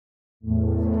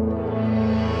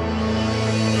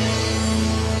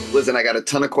Listen, I got a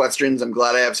ton of questions. I'm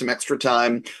glad I have some extra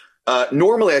time.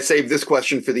 Normally, I save this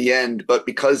question for the end, but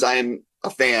because I am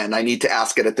a fan, I need to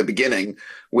ask it at the beginning,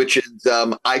 which is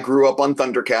I grew up on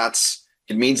Thundercats.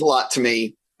 It means a lot to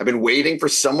me. I've been waiting for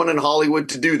someone in Hollywood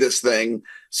to do this thing.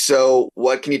 So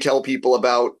what can you tell people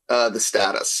about the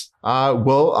status?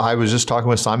 Well, I was just talking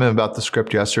with Simon about the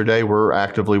script yesterday. We're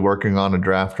actively working on a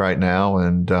draft right now,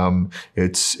 and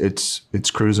it's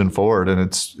cruising forward, and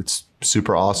it's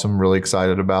super awesome. Really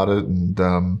excited about it,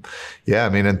 and yeah, I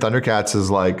mean, and Thundercats is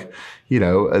like,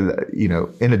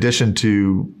 in addition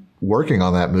to working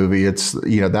on that movie, it's,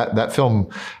 that film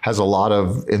has a lot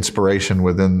of inspiration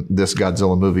within this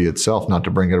Godzilla movie itself, not to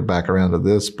bring it back around to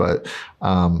this, but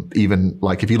even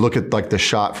like if you look at like the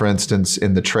shot, for instance,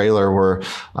 in the trailer where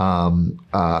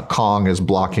Kong is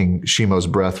blocking Shimo's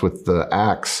breath with the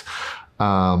axe,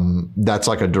 that's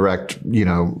like a direct,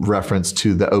 reference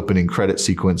to the opening credit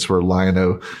sequence where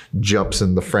Lion-O jumps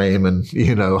in the frame and,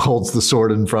 holds the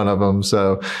sword in front of him.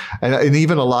 So, and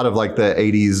even a lot of like the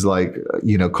 80s, like,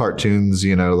 cartoons,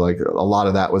 like a lot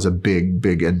of that was a big,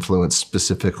 big influence,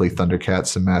 specifically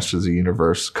Thundercats and Masters of the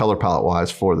Universe, color palette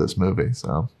wise, for this movie.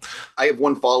 So I have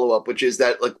one follow-up, which is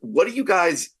that, like, what are you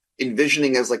guys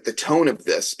envisioning as like the tone of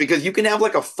this? Because you can have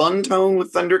like a fun tone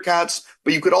with Thundercats,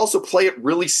 but you could also play it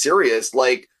really serious,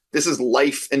 like this is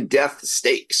life and death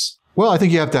stakes. Well, I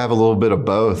think you have to have a little bit of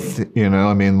both,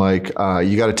 I mean, like,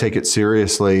 you got to take it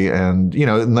seriously. And,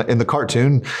 in the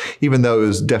cartoon, even though it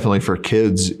was definitely for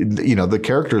kids, the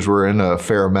characters were in a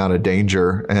fair amount of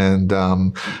danger. And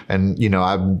I'm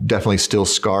definitely still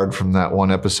scarred from that one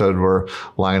episode where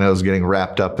Lion-O's getting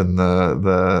wrapped up in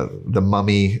the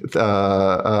mummy,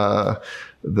 the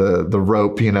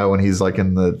rope, when he's like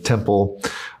in the temple.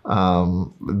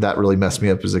 That really messed me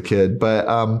up as a kid.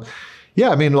 But,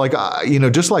 yeah, I mean, like,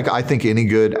 just like I think any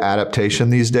good adaptation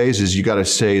these days is you got to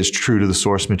stay as true to the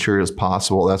source material as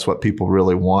possible. That's what people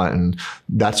really want. And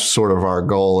that's sort of our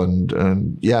goal.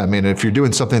 And yeah, I mean, if you're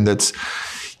doing something that's,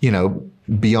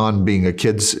 beyond being a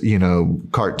kid's,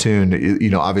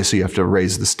 cartoon, obviously you have to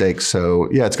raise the stakes. So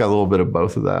yeah, it's got a little bit of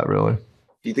both of that, really.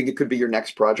 Do you think it could be your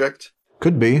next project?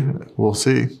 Could be. We'll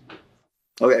see.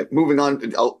 Okay, moving on.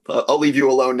 I'll leave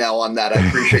you alone now on that. I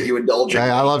appreciate you indulging.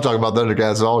 Hey, I love talking about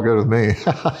Thundercats. It's all good with me.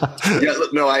 Yeah,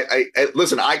 no, I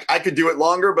listen. I could do it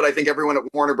longer, but I think everyone at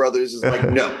Warner Brothers is like,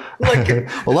 no. Like,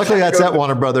 well, luckily that's at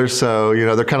Warner Brothers, so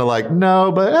they're kind of like,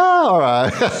 no, but all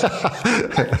right.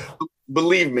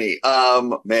 Believe me,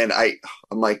 man.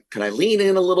 I'm like, can I lean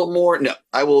in a little more? No,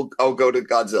 I'll go to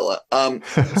Godzilla.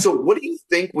 So, what do you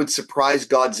think would surprise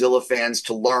Godzilla fans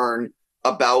to learn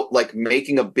about like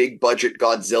making a big budget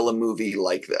Godzilla movie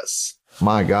like this?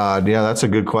 My God. Yeah, that's a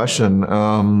good question.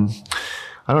 I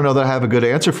don't know that I have a good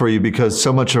answer for you because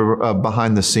so much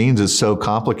behind the scenes is so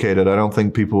complicated. I don't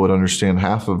think people would understand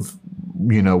half of,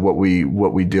 what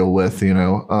we deal with, These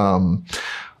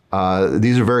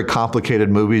are very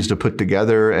complicated movies to put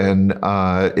together, and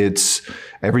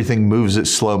everything moves at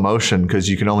slow motion because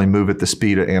you can only move at the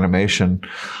speed of animation.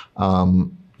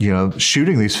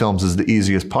 Shooting these films is the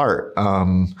easiest part.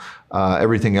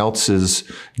 Everything else is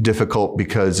difficult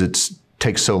because it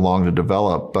takes so long to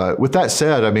develop. But with that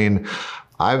said, I mean,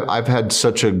 I've had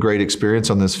such a great experience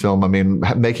on this film. I mean,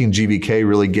 making GVK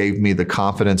really gave me the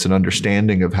confidence and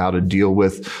understanding of how to deal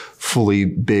with fully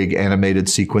big animated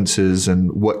sequences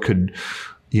and what can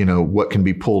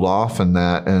be pulled off in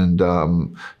that.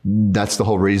 And that's the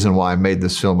whole reason why I made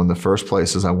this film in the first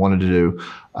place, is I wanted to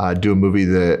do a movie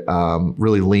that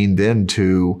really leaned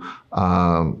into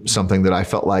something that I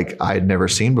felt like I had never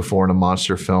seen before in a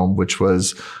monster film, which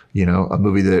was, a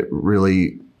movie that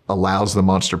really allows the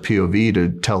monster POV to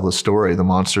tell the story. The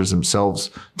monsters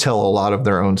themselves tell a lot of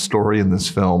their own story in this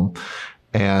film.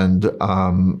 And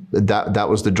that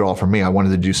was the draw for me. I wanted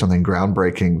to do something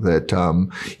groundbreaking that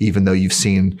even though you've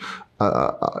seen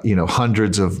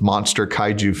hundreds of monster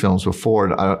kaiju films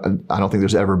before, I don't think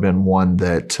there's ever been one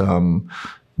that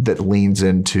leans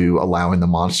into allowing the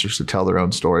monsters to tell their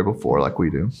own story before like we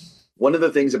do. One of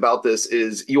the things about this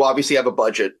is you obviously have a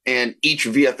budget and each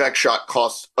VFX shot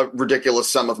costs a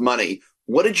ridiculous sum of money.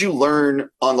 What did you learn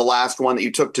on the last one that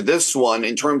you took to this one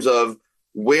in terms of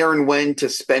where and when to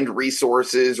spend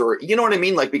resources, or you know what I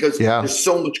mean? Like, because there's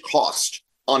so much cost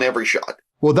on every shot.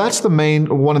 Well, that's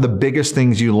one of the biggest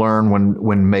things you learn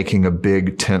when making a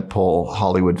big tentpole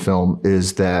Hollywood film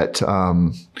is that,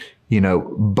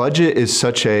 budget is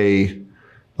such a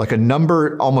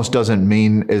number almost doesn't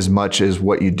mean as much as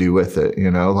what you do with it,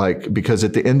 because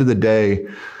at the end of the day,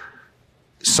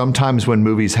 sometimes when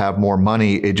movies have more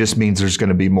money, it just means there's going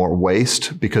to be more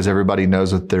waste because everybody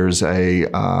knows that there's a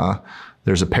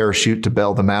parachute to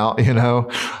bail them out, you know?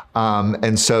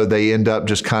 And so they end up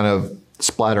just kind of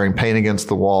splattering paint against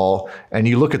the wall. And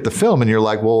you look at the film and you're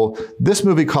like, well, this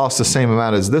movie costs the same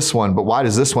amount as this one, but why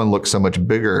does this one look so much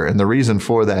bigger? And the reason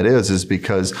for that is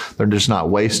because they're just not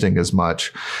wasting as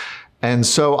much. And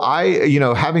so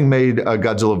having made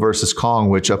Godzilla versus Kong,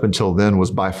 which up until then was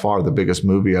by far the biggest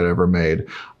movie I'd ever made,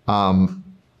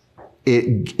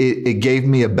 it gave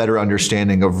me a better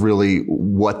understanding of really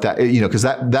what that, because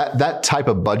that type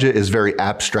of budget is very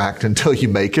abstract until you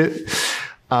make it.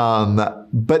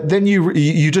 But then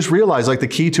you just realize like the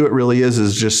key to it really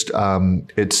is just,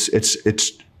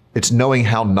 it's knowing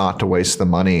how not to waste the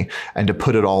money and to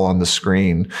put it all on the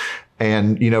screen.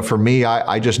 And, for me,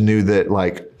 I just knew that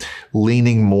like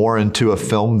leaning more into a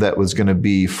film that was going to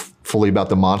be fully about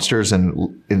the monsters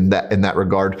and in that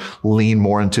regard, lean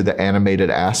more into the animated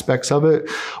aspects of it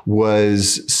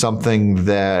was something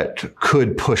that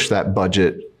could push that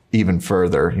budget even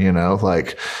further,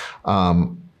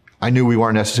 I knew we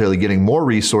weren't necessarily getting more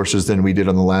resources than we did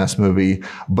on the last movie,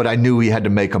 but I knew we had to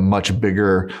make a much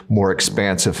bigger, more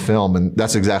expansive film. And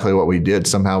that's exactly what we did.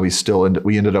 Somehow we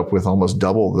ended up with almost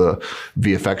double the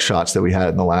VFX shots that we had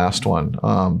in the last one.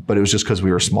 But it was just because we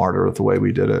were smarter with the way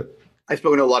we did it. I've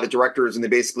spoken to a lot of directors and they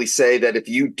basically say that if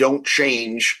you don't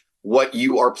change what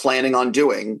you are planning on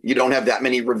doing, you don't have that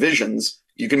many revisions,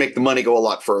 you can make the money go a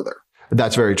lot further.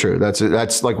 That's very true.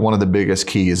 That's like one of the biggest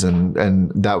keys.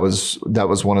 And that was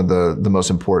one of the most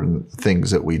important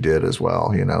things that we did as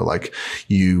well.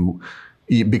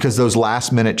 Because those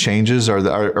last minute changes are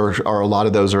a lot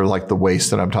of those are like the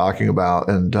waste that I'm talking about.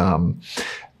 And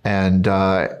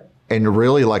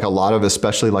really like a lot of,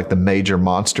 especially like the major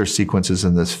monster sequences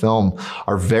in this film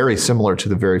are very similar to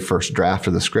the very first draft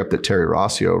of the script that Terry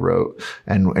Rossio wrote.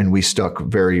 And we stuck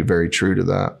very, very true to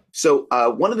that. So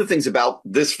one of the things about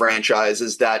this franchise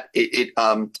is that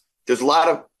there's a lot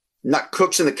of not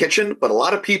cooks in the kitchen, but a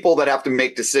lot of people that have to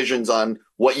make decisions on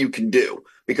what you can do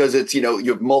because it's, you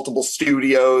have multiple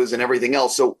studios and everything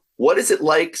else. So what is it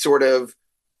like sort of,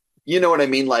 you know what I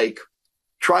mean? Like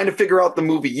trying to figure out the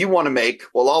movie you want to make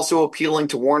while also appealing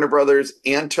to Warner Brothers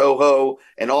and Toho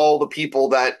and all the people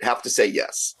that have to say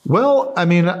yes. Well, I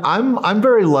mean, I'm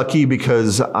very lucky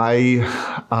because I'm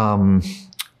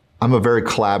a very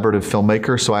collaborative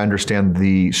filmmaker, so I understand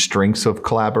the strengths of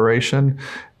collaboration,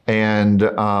 and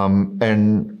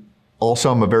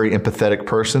also I'm a very empathetic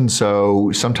person.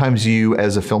 So sometimes you,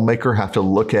 as a filmmaker, have to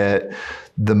look at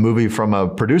the movie from a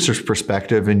producer's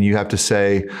perspective, and you have to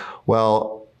say,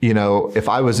 well, if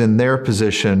I was in their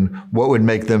position, what would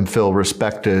make them feel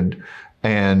respected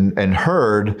and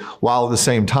heard, while at the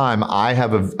same time I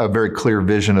have a very clear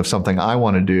vision of something I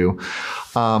want to do.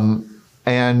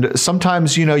 And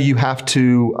sometimes, you have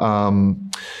to,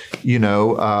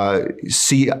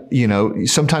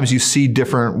 sometimes you see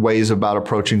different ways about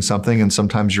approaching something, and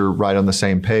sometimes you're right on the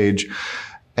same page.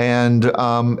 And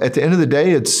at the end of the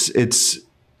day, it's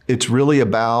really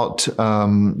about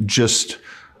just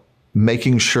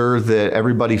making sure that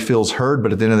everybody feels heard.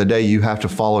 But at the end of the day, you have to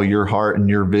follow your heart and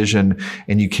your vision,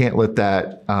 and you can't let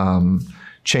that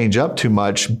change up too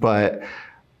much. But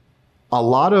a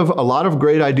lot of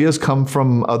great ideas come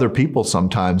from other people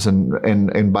sometimes.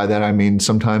 And by that, I mean,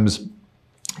 sometimes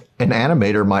an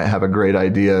animator might have a great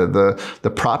idea.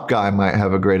 The prop guy might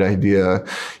have a great idea,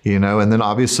 and then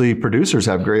obviously producers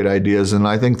have great ideas. And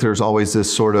I think there's always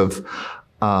this sort of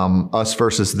us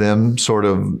versus them sort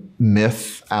of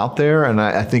myth out there. And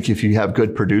I think if you have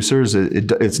good producers,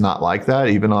 it's not like that,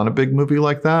 even on a big movie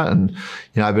like that. And,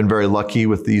 I've been very lucky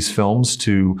with these films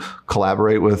to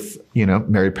collaborate with,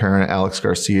 Mary Parent, Alex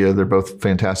Garcia. They're both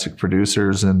fantastic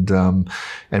producers, and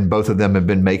both of them have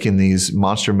been making these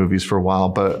monster movies for a while.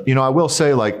 But, I will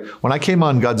say, like, when I came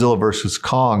on Godzilla versus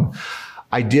Kong,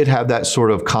 I did have that sort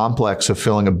of complex of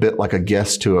feeling a bit like a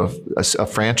guest to a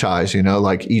franchise,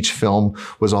 like each film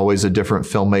was always a different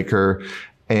filmmaker.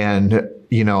 And,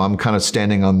 I'm kind of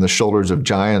standing on the shoulders of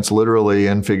giants, literally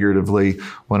and figuratively,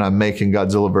 when I'm making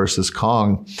Godzilla versus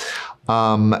Kong.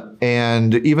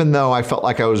 And even though I felt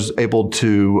like I was able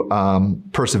to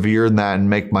persevere in that and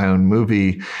make my own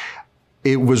movie,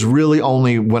 it was really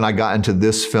only when I got into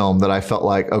this film that I felt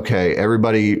like, okay,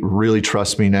 everybody really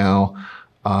trusts me now.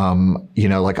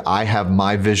 Like I have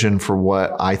my vision for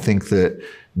what I think that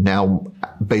now,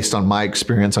 based on my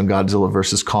experience on Godzilla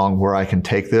versus Kong, where I can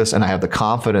take this, and I have the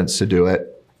confidence to do it.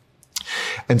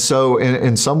 And so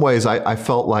in some ways, I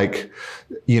felt like,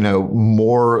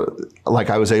 more like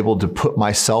I was able to put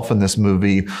myself in this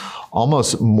movie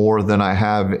almost more than I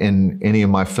have in any of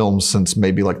my films since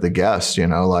maybe like The Guest,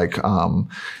 in a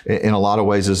lot of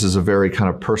ways, this is a very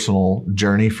kind of personal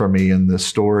journey for me in this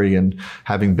story. And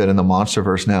having been in the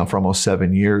MonsterVerse now for almost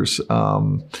 7 years, I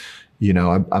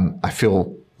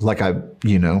feel like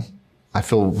I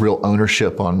feel real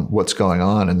ownership on what's going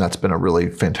on. And that's been a really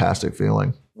fantastic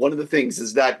feeling. One of the things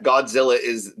is that Godzilla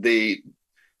is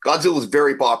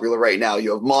very popular right now.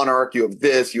 You have Monarch, you have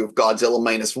Godzilla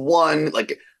Minus One.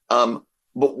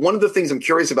 But one of the things I'm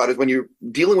curious about is when you're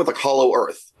dealing with like Hollow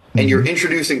Earth and you're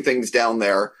introducing things down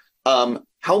there,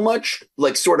 how much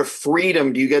like sort of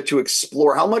freedom do you get to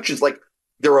explore? How much is like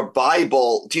there a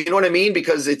Bible? Do you know what I mean?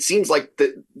 Because it seems like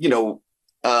that,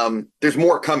 there's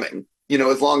more coming,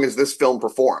 as long as this film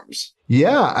performs.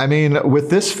 Yeah, I mean, with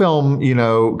this film,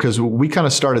 because we kind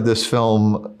of started this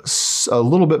film a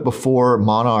little bit before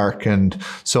Monarch, and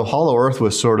so Hollow Earth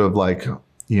was sort of like,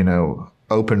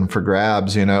 open for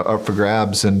grabs, up for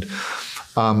grabs, and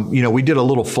we did a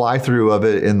little fly through of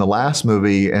it in the last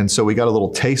movie, and so we got a little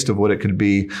taste of what it could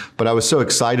be. But I was so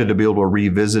excited to be able to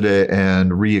revisit it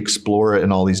and re-explore it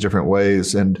in all these different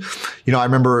ways. And I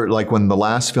remember like when the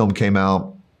last film came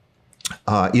out,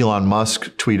 Elon Musk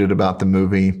tweeted about the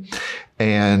movie,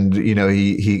 and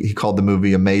he called the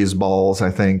movie Amazeballs,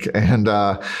 I think. And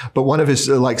but one of his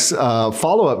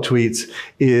follow-up tweets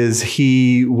is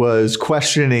he was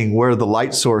questioning where the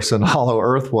light source in Hollow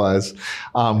Earth was,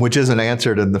 which isn't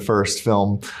answered in the first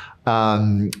film.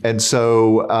 And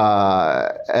so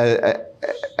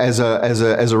as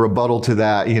a rebuttal to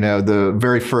that, the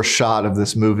very first shot of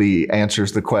this movie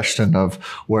answers the question of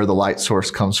where the light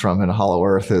source comes from in Hollow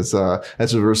Earth as a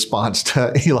response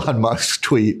to Elon Musk's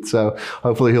tweet. So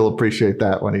hopefully he'll appreciate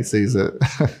that when he sees it.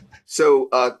 So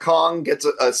Kong gets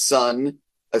a son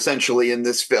essentially in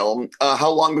this film. How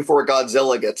long before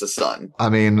Godzilla gets a son? I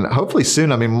mean, hopefully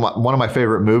soon. I mean, one of my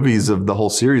favorite movies of the whole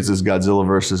series is Godzilla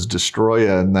versus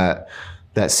Destroya, and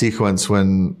that sequence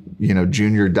when,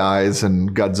 Junior dies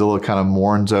and Godzilla kind of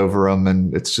mourns over him,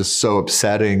 and it's just so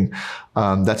upsetting.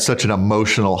 That's such an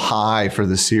emotional high for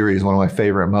the series, one of my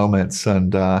favorite moments.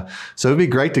 And so it'd be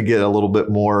great to get a little bit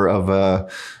more of a,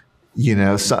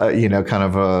 kind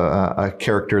of a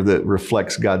character that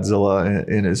reflects Godzilla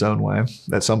in his own way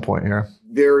at some point here.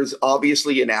 There's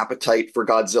obviously an appetite for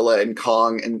Godzilla and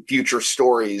Kong and future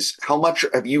stories. How much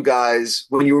have you guys,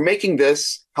 when you were making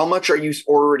this, how much are you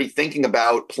already thinking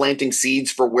about planting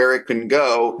seeds for where it can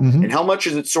go? Mm-hmm. And how much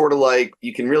is it sort of like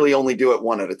you can really only do it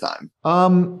one at a time?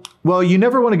 Well, you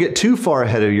never want to get too far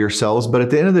ahead of yourselves. But at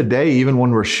the end of the day, even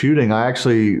when we're shooting, I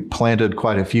actually planted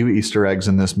quite a few Easter eggs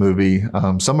in this movie.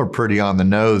 Some are pretty on the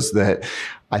nose that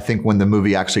I think when the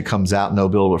movie actually comes out and they'll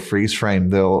be able to freeze frame,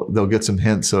 they'll get some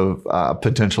hints of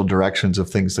potential directions of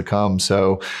things to come.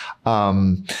 So,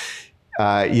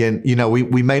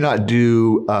 we may not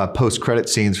do post-credit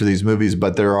scenes for these movies,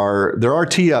 but there are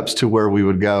tee-ups to where we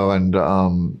would go, and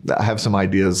I have some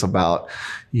ideas about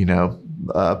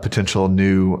potential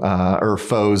new or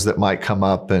foes that might come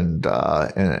up and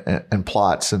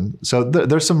plots, and so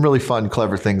there's some really fun,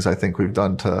 clever things I think we've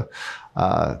done to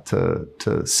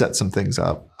set some things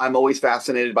up. I'm always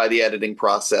fascinated by the editing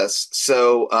process.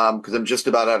 So, because I'm just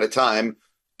about out of time,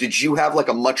 did you have like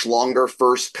a much longer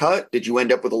first cut? Did you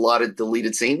end up with a lot of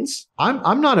deleted scenes?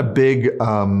 I'm not a big,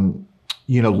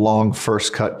 long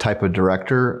first cut type of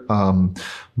director.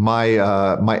 My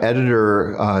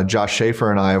editor, Josh Schaefer,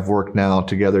 and I have worked now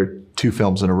together 2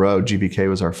 films in a row. GVK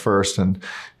was our first, and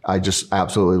I just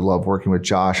absolutely love working with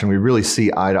Josh. And we really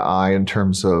see eye to eye in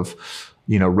terms of,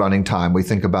 running time. We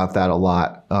think about that a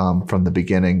lot from the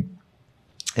beginning.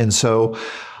 And so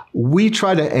we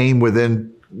try to aim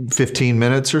within 15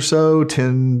 minutes or so,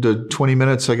 10 to 20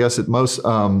 minutes, I guess, at most,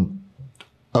 of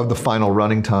the final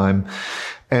running time.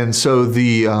 And so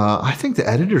I think the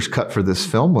editor's cut for this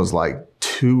film was like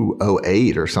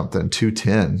 2:08 or something,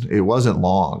 2:10. It wasn't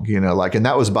long, and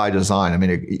that was by design. I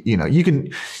mean, you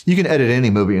can edit any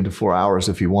movie into 4 hours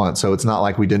if you want. So it's not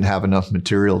like we didn't have enough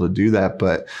material to do that,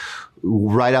 but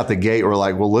right out the gate, we're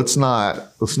like, well, let's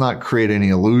not create any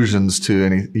illusions to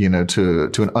any, to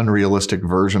an unrealistic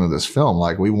version of this film.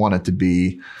 Like, we want it to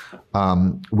be,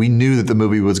 we knew that the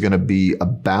movie was going to be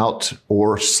about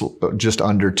or just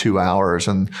under 2 hours.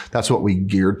 And that's what we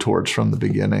geared towards from the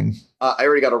beginning. I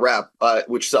already got a wrap,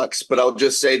 which sucks, but I'll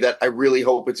just say that I really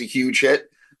hope it's a huge hit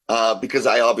because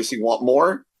I obviously want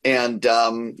more. And,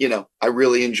 I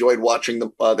really enjoyed watching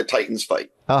the Titans fight.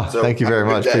 Oh, so thank you very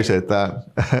much. Appreciate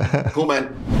that. Cool,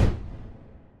 man.